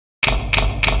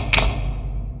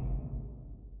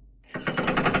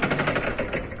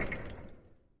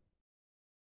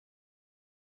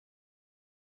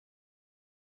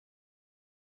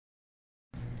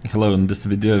Hello, in this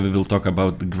video we will talk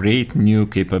about the great new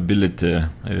capability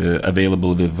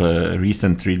available with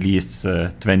recent release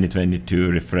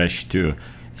 2022 refresh 2.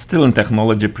 Still in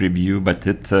technology preview, but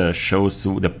it shows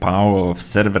the power of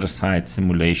server-side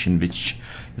simulation, which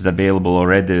is available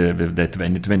already with the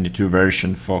 2022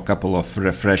 version for a couple of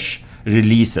refresh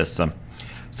releases.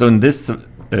 So in this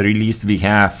release we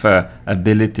have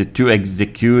ability to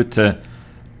execute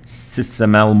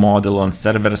SysML model on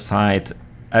server side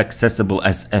accessible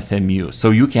as FMU.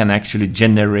 So you can actually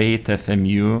generate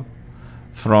FMU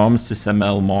from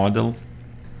SysML model.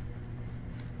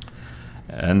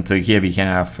 And here we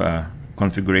have a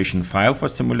configuration file for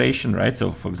simulation, right?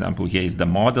 So for example, here is the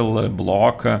model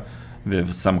block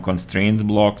with some constraints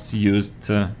blocks used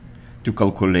to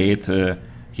calculate.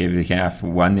 Here we have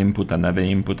one input, another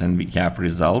input, and we have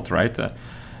result, right?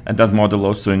 And that model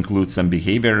also includes some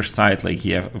behavior side, like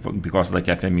here, because like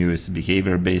FMU is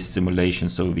behavior-based simulation,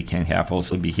 so we can have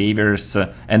also behaviors,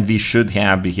 and we should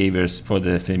have behaviors for the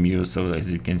FMU. So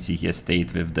as you can see here,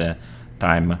 state with the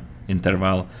time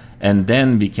interval, and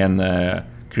then we can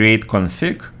create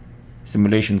config,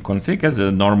 simulation config, as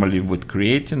normally would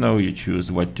create. You know, you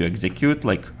choose what to execute,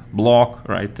 like block,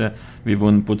 right, with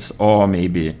inputs, or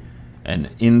maybe an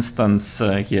instance.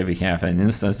 Here we have an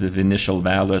instance with initial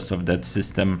values of that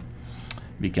system.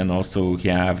 We can also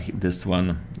have this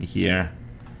one here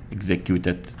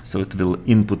executed, so it will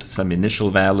input some initial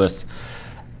values,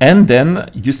 and then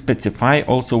you specify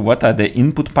also what are the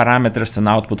input parameters and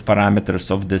output parameters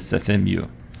of this FMU.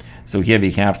 So here we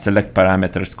have select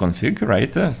parameters config,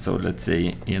 right? So let's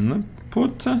say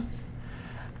input,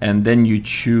 and then you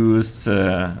choose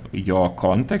your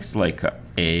context, like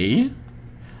A,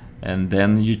 and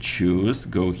then you choose,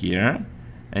 go here,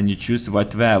 and you choose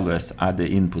what values are the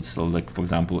inputs. So like for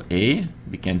example A,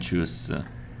 we can choose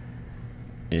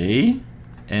A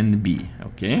and B,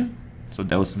 okay? So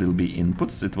those will be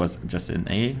inputs. It was just an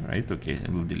A, right? Okay,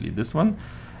 I will delete this one.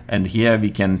 And here we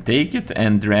can take it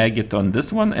and drag it on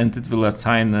this one, and it will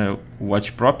assign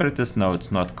watch properties. No,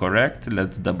 it's not correct.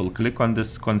 Let's double click on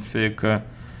this config,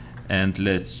 and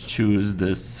let's choose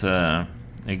this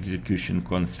execution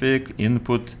config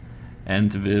input,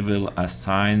 and we will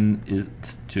assign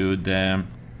it to the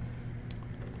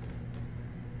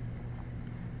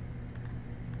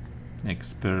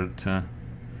expert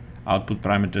output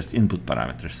parameters, input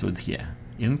parameters. So here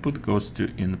input goes to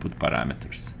input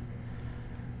parameters,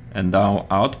 and now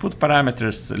output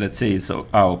parameters, let's say it's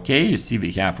okay. You see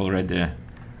we have already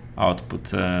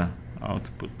output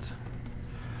output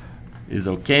is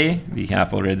okay. We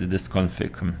have already this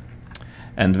config.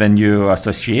 And when you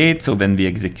associate, so when we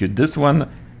execute this one,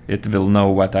 it will know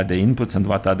what are the inputs and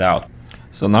what are the outputs.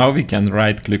 So now we can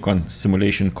right click on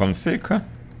simulation config,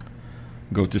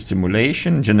 go to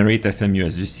simulation, generate FMU.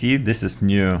 As you see, this is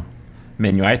new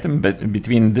menu item, but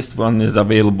between this one is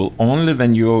available only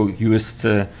when you use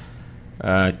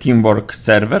Teamwork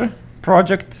server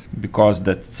project, because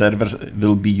that server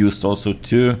will be used also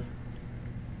to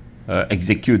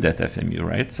execute that FMU,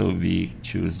 right? So we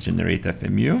choose generate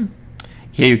FMU.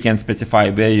 Here you can specify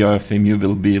where your FMU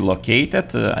will be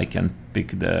located. I can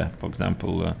pick the, for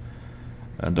example,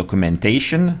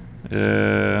 documentation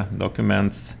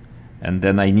documents, and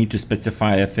then I need to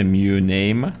specify FMU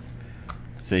name,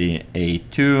 say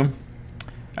A2.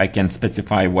 I can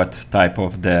specify what type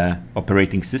of the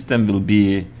operating system will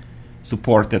be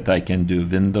supported. I can do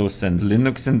Windows and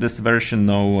Linux in this version,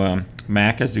 no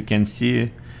Mac, as you can see,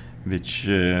 which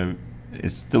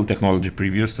is still technology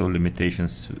preview, so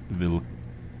limitations will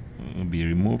be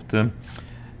removed.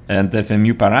 And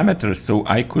FMU parameters, so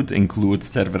I could include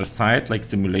server side, like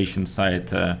simulation side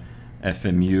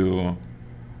FMU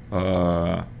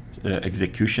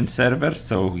execution server.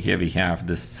 So here we have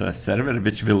this server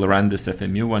which will run this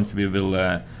FMU once we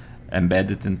will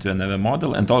embed it into another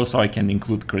model. And also I can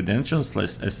include credentials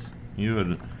as your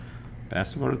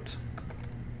password.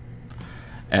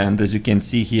 And as you can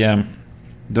see here,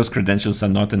 those credentials are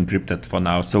not encrypted for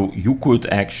now. So you could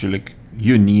actually,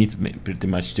 you need pretty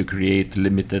much to create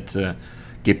limited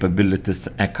capabilities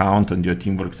account on your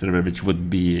Teamwork server, which would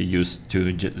be used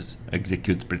to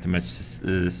execute pretty much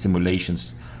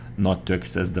simulations, not to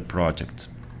access the project.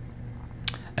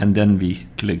 And then we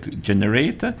click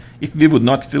generate. If we would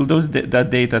not fill those that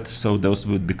data, so those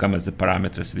would become as the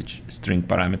parameters, which string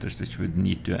parameters, which would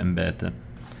need to embed.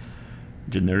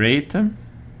 Generate.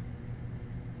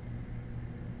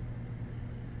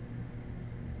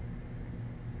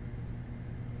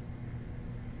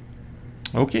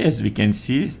 Okay, as we can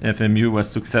see, FMU was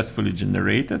successfully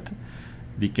generated.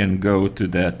 We can go to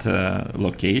that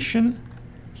location.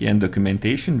 Here in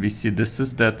documentation, we see this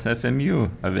is that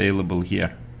FMU available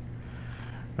here.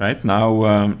 Right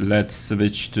now, let's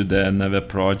switch to the another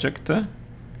project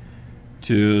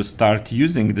to start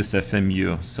using this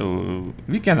FMU. So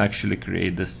we can actually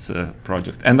create this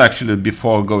project. And actually,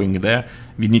 before going there,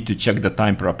 we need to check the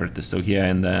time properties. So here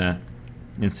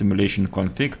in simulation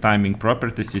config timing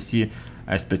properties, you see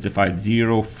I specified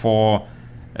 0, 4,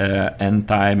 end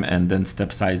time, and then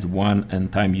step size 1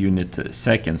 and time unit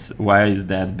seconds. Why is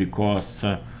that? Because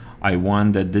I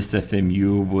want that this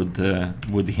FMU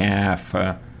would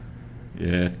have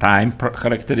time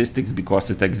characteristics because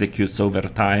it executes over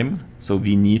time. So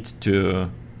we need to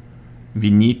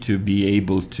be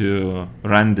able to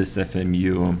run this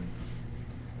FMU,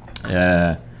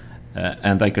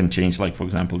 and I can change, like for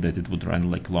example, that it would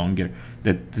run like longer.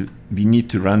 That we need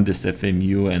to run this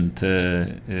FMU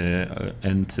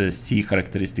and see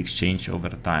characteristics change over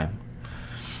time.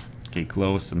 Okay,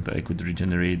 close, and I could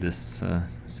regenerate this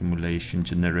simulation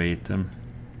generator.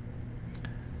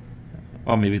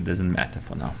 Or maybe it doesn't matter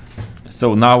for now.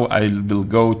 So now I will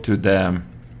go to the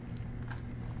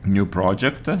new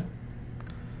project. And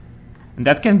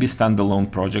that can be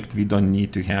standalone project. We don't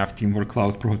need to have Teamwork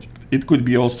Cloud project. It could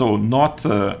be also not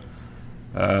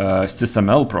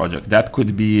SysML project. That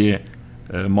could be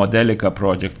Modelica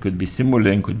project, could be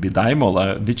Simulink, could be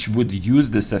Daimola, which would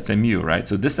use this FMU, right?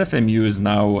 So this FMU is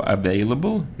now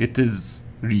available. It is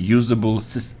reusable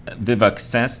with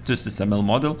access to SysML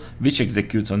model, which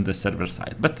executes on the server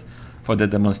side. But for the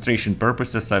demonstration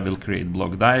purposes, I will create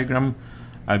block diagram.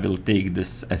 I will take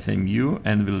this FMU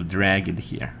and will drag it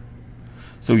here.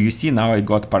 So you see now I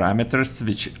got parameters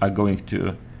which are going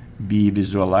to be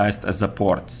visualized as a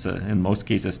ports. In most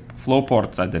cases, flow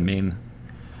ports are the main.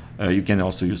 You can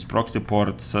also use proxy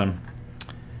ports.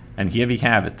 And here we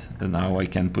have it. And now I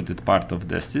can put it part of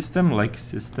the system, like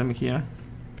system here.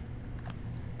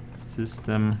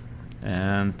 System,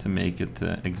 and make it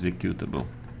executable.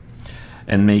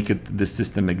 And make it the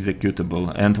system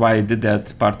executable. And why I did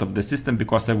that part of the system?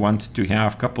 Because I want to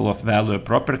have a couple of value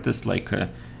properties like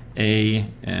A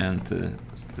and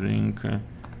string,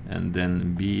 and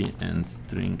then B and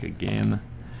string again.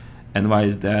 And why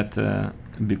is that?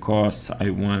 Because I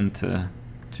want to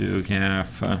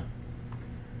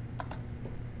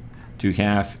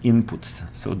have inputs.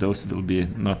 So those will be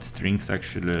not strings,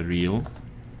 actually real.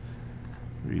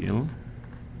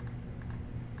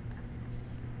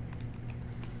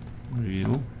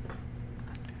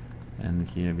 And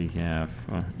here we have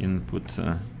input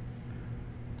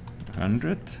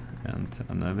 100 and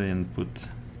another input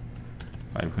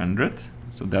 500.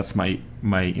 So that's my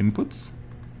inputs.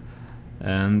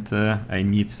 And I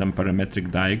need some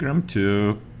parametric diagram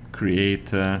to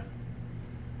create a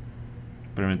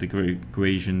parametric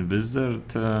equation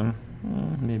wizard.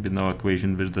 Maybe no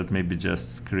equation wizard, maybe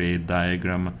just create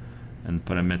diagram and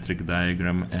parametric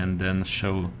diagram and then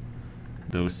show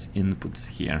those inputs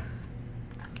here.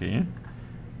 Okay,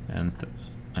 and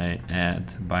I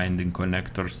add binding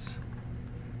connectors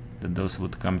that those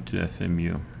would come to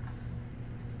FMU.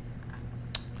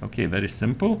 Okay, very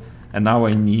simple. And now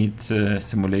I need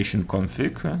simulation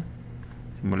config.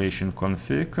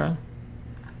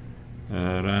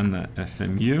 Run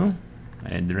FMU.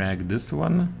 I drag this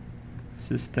one,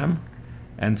 system,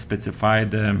 and specify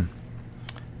the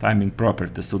timing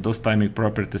properties. So those timing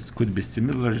properties could be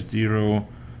similar, 0,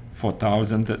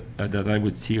 4000, that I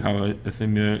would see how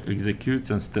FMU executes,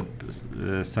 and step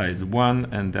size 1,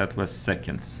 and that was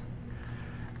seconds.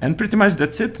 And pretty much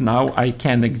that's it. Now I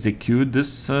can execute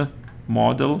this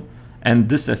model, and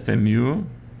this FMU,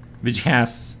 which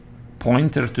has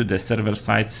pointer to the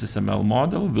server-side SysML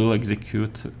model, will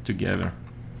execute together.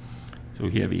 So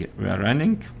here we are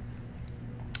running.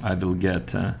 I will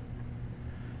get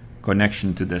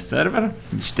connection to the server,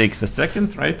 which takes a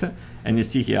second, right? And you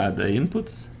see here are the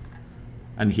inputs,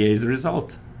 and here is the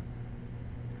result.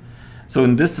 So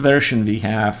in this version, we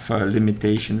have a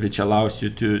limitation which allows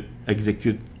you to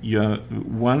execute your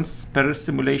once per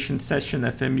simulation session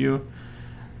FMU,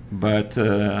 but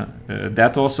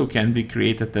that also can be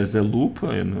created as a loop.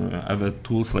 In other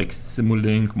tools like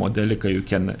Simulink, Modelica, you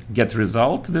can get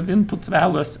result with input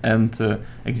values and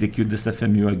execute this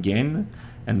FMU again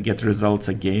and get results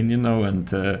again, you know, and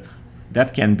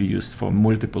that can be used for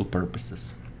multiple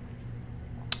purposes.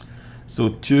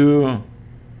 So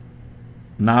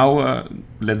now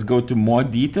let's go to more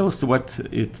details, what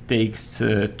it takes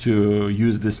to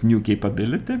use this new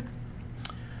capability.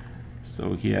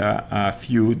 So here are a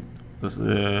few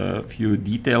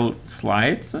detailed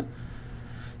slides.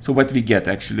 So what we get,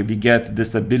 actually, we get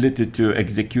this ability to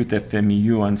execute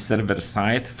FMU on server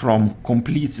side from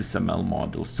complete SysML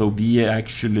model. So we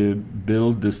actually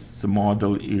build this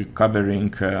model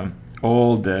covering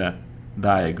all the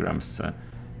diagrams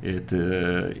It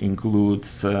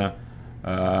includes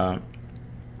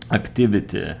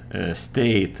activity,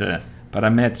 state,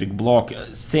 parametric block.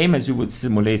 Same as you would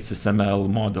simulate SysML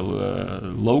model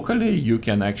locally, you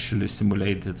can actually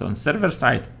simulate it on server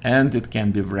side, and it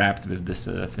can be wrapped with this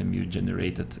FMU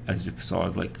generated, as you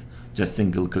saw, like just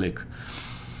single click.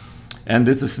 And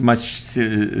this is much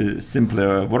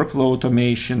simpler workflow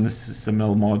automation.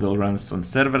 SysML model runs on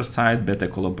server side, better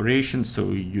collaboration,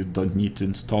 so you don't need to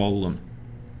install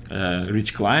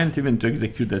rich client even to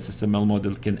execute the SysML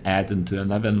model. Can add into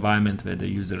another environment where the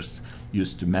users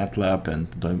used to MATLAB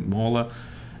and Mola,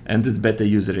 and it's better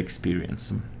user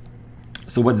experience.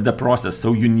 So what's the process?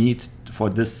 So you need for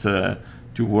this to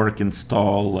work,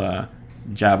 install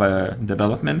Java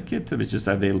development kit, which is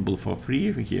available for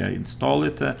free. Here, install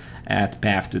it, add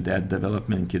path to that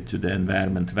development kit to the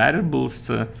environment variables.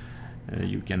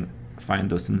 You can find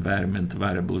those environment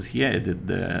variables here, edit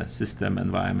the system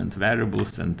environment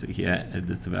variables, and here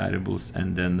edit variables,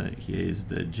 and then here is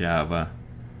the Java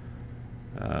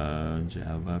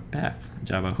path,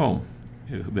 Java home,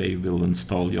 where you will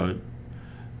install your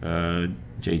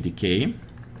JDK.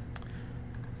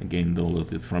 Again,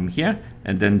 download it from here,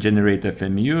 and then generate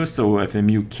FMU. So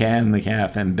FMU can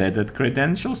have embedded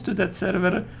credentials to that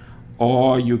server,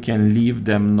 or you can leave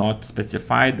them not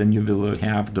specified, and you will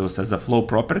have those as a flow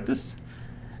properties.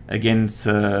 Again,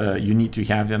 you need to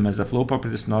have them as a flow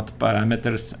properties, not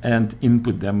parameters, and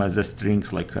input them as a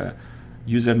strings like a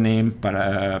username,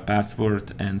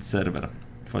 password, and server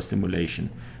for simulation.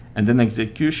 And then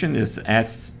execution is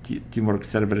adds Teamwork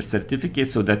Server certificate.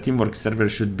 So that Teamwork Server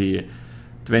should be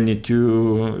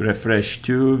 22 refresh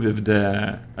 2 with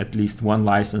the at least one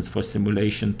license for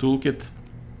simulation toolkit.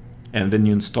 And when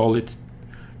you install it,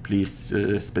 please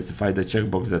specify the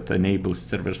checkbox that enables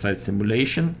server-side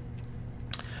simulation.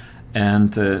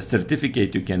 And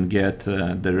certificate you can get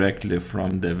directly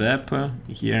from the web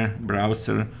here,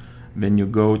 browser. When you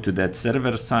go to that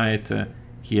server side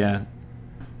here,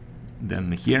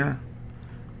 then here,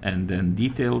 and then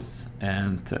details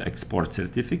and export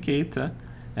certificate.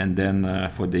 And then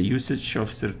for the usage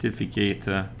of certificate,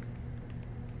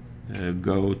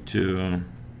 go to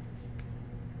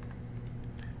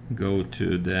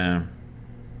the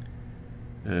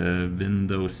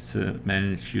Windows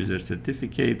Manage User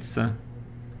Certificates,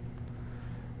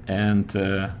 and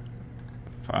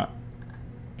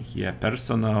here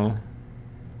personal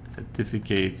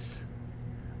certificates,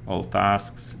 all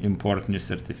tasks, import new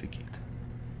certificate.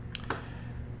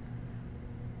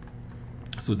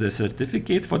 So the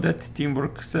certificate for that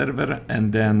Teamwork Server,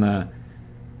 and then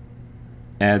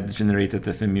add generated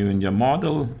FMU in your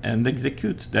model and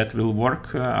execute. That will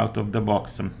work out of the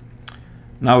box.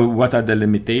 Now, what are the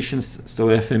limitations? So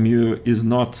FMU is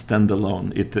not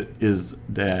standalone. It is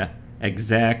the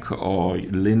exec or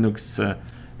Linux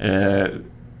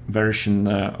version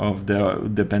of the,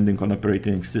 depending on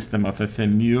operating system of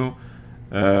FMU,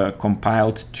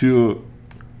 compiled to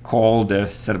call the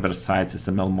server-side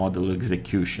SysML model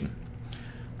execution.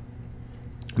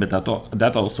 But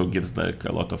that also gives like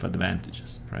a lot of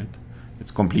advantages, right?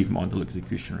 It's complete model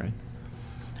execution, right?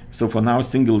 So for now,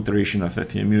 single iteration of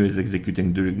FMU is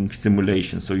executing during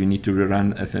simulation. So you need to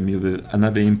rerun FMU with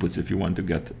another inputs if you want to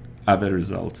get other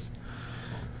results.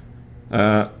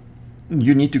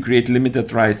 You need to create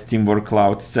limited rights Teamwork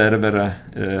Cloud server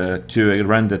to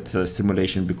run that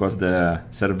simulation, because the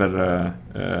server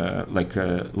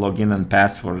login and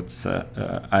passwords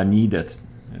are needed,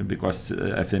 because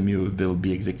FMU will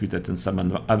be executed in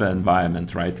some other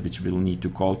environment, right, which will need to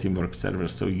call Teamwork Server.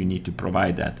 So you need to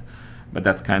provide that. But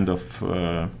that's kind of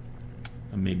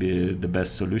maybe the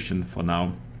best solution for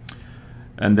now.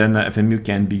 And then FMU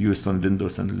can be used on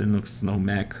Windows and Linux, no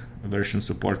Mac version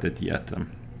supported yet.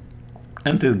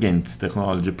 And again, it's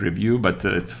technology preview, but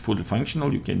it's fully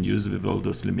functional. You can use with all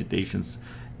those limitations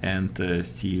and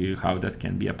see how that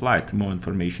can be applied. More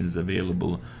information is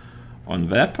available on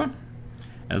web.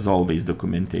 As always,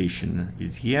 documentation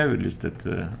is here. We listed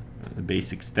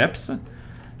basic steps,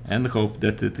 and hope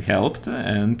that it helped,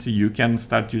 and you can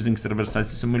start using server-side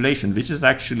simulation, which is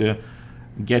actually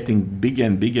getting bigger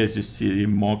and bigger. As you see,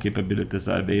 more capabilities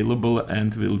are available,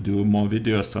 and we'll do more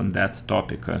videos on that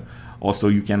topic. Also,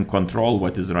 you can control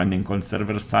what is running on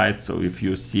server side. So if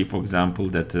you see, for example,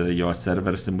 that your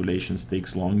server simulations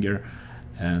takes longer,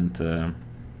 and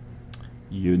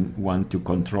you want to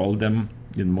control them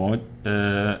in more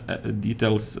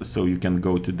details, so you can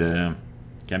go to the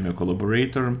Cameo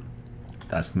Collaborator,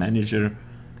 Task Manager,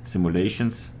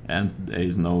 Simulations, and there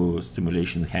is no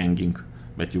simulation hanging,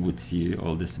 but you would see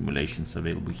all the simulations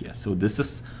available here. So this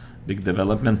is big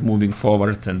development moving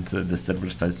forward, and the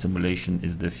server-side simulation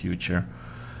is the future.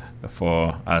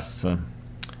 for us,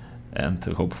 and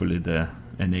hopefully the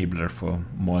enabler for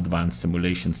more advanced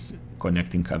simulations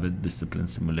connecting other discipline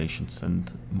simulations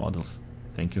and models.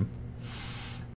 Thank you.